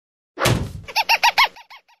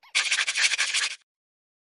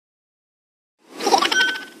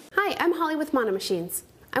Holly with Monomachines.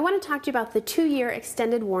 I want to talk to you about the 2-year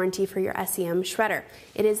extended warranty for your SEM shredder.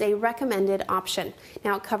 It is a recommended option.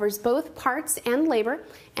 Now it covers both parts and labor,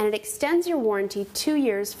 and it extends your warranty 2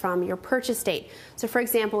 years from your purchase date. So for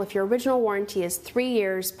example, if your original warranty is 3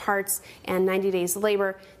 years parts and 90 days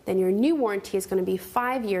labor, then your new warranty is going to be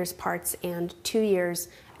 5 years parts and 2 years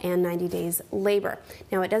and 90 days labor.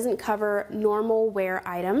 Now it doesn't cover normal wear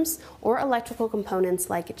items or electrical components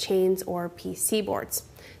like chains or PC boards.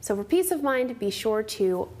 So for peace of mind, be sure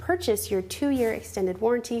to purchase your 2-year extended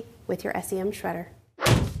warranty with your SEM shredder.